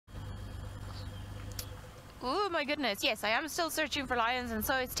Oh my goodness, yes, I am still searching for lions, and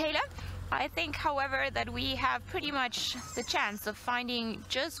so is Taylor. I think, however, that we have pretty much the chance of finding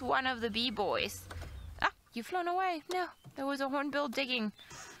just one of the bee boys. Ah, you've flown away. No, there was a hornbill digging.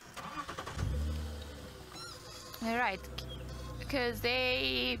 Alright, because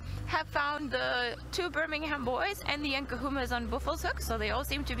they have found the 2 Birmingham boys and the Nkahumas on Buffalo's Hook, so they all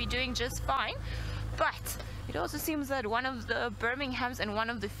seem to be doing just fine. But it also seems that one of the Birminghams and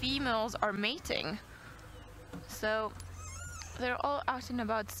one of the females are mating. So they're all out and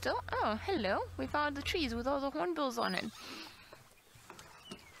about still. Oh, hello. We found the trees with all the hornbills on it.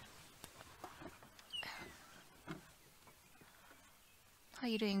 How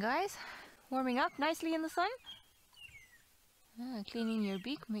you doing, guys? Warming up nicely in the sun? Ah, cleaning your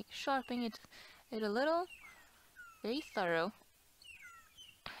beak, sharpening it a little. Very thorough.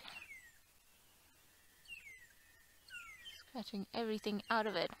 Scratching everything out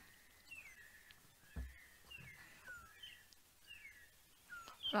of it.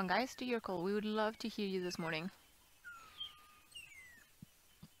 Come on, guys, do your call. We would love to hear you this morning.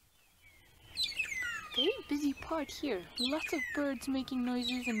 Very busy part here. Lots of birds making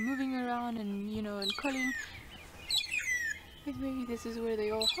noises and moving around and, you know, and calling. But maybe this is where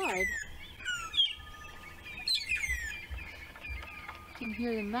they all hide. You can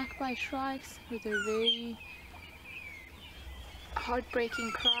hear the magpie shrikes with their very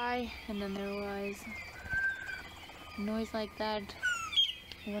heartbreaking cry, and then there was a noise like that.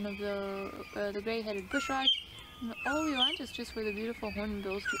 One of the gray-headed bushrat. All we want is just for the beautiful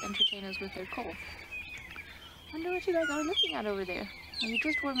hornbills to entertain us with their call. Wonder what you guys are looking at over there. Are you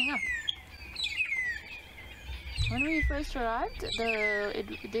just warming up? When we first arrived,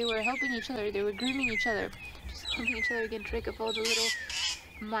 they were helping each other. They were grooming each other, just helping each other get rid of all the little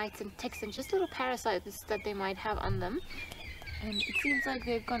mites and ticks and just little parasites that they might have on them. And it seems like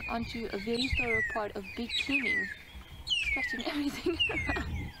they've gone onto a very thorough part of big cleaning. Scratching everything around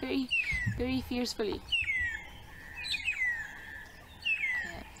very, very fiercely.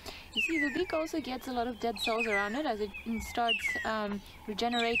 You see, the beak also gets a lot of dead cells around it as it starts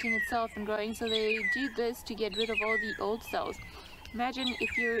regenerating itself and growing, so they do this to get rid of all the old cells. Imagine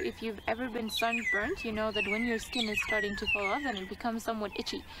if you've ever been sunburnt, you know that when your skin is starting to fall off, then it becomes somewhat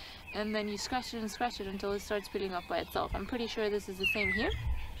itchy, and then you scratch it until it starts peeling off by itself. I'm pretty sure this is the same here.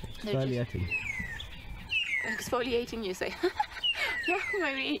 Exfoliating. Exfoliating, you say? Yeah,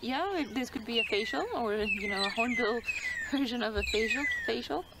 maybe. Yeah, this could be a facial, or you know, a hornbill version of a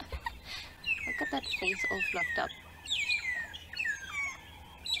facial. Look at that face all fluffed up.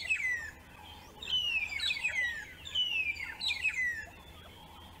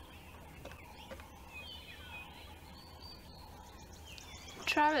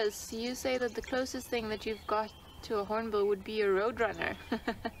 Travis, you say that the closest thing that you've got to a hornbill would be a roadrunner.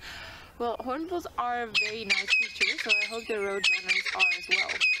 Well, hornbills are very nice creatures, so I hope the roadrunners are as well.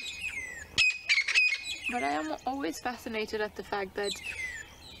 But I am always fascinated at the fact that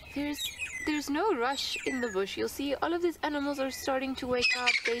there's no rush in the bush. You'll see all of these animals are starting to wake up.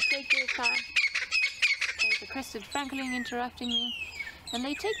 They take their time. There's a crested francolin interrupting me. And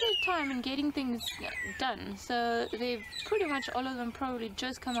they take their time in getting things done. So they've pretty much, all of them probably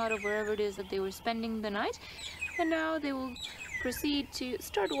just come out of wherever it is that they were spending the night. And now they will proceed to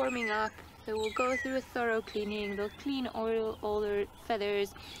start warming up. They will go through a thorough cleaning. They'll clean all their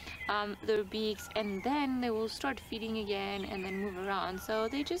feathers, their beaks, and then they will start feeding again and then move around. So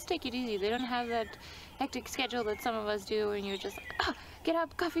they just take it easy. They don't have that hectic schedule that some of us do when you're just like, ah, get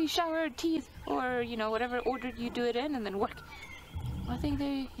up, coffee, shower, teeth, or you know, whatever order you do it in, and then work. I think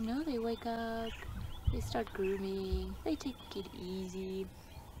they, you know, they wake up, they start grooming, they take it easy,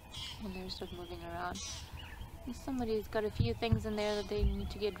 and they start moving around. And somebody's got a few things in there that they need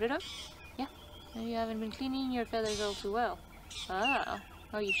to get rid of. Yeah, maybe you haven't been cleaning your feathers all too well. Ah,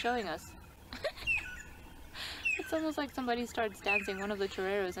 how are you showing us? It's almost like somebody starts dancing one of the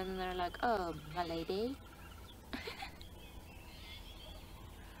toreros and they're like, oh, my lady.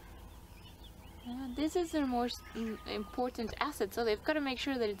 This is their most important asset, so they've got to make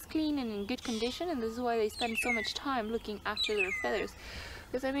sure that it's clean and in good condition, and this is why they spend so much time looking after their feathers.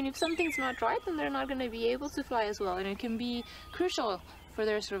 Because I mean, if something's not right, then they're not going to be able to fly as well, and it can be crucial for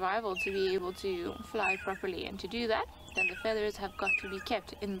their survival to be able to fly properly. And to do that, then the feathers have got to be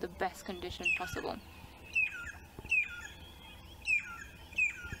kept in the best condition possible.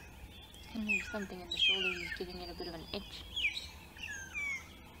 And maybe something in the shoulder is giving it a bit of an itch.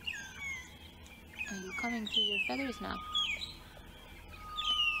 Are you coming through your feathers now?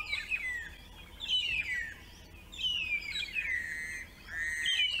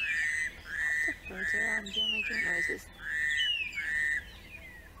 Lots of birds around here making noises.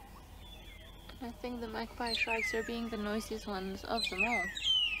 I think the magpie shrikes are being the noisiest ones of them all.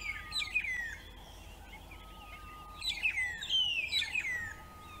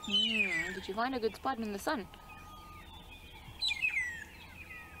 Did you find a good spot in the sun?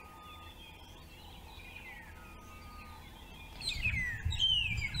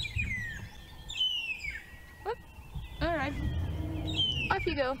 Alright. Off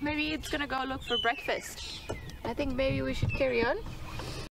you go. Maybe it's gonna go look for breakfast. I think maybe we should carry on.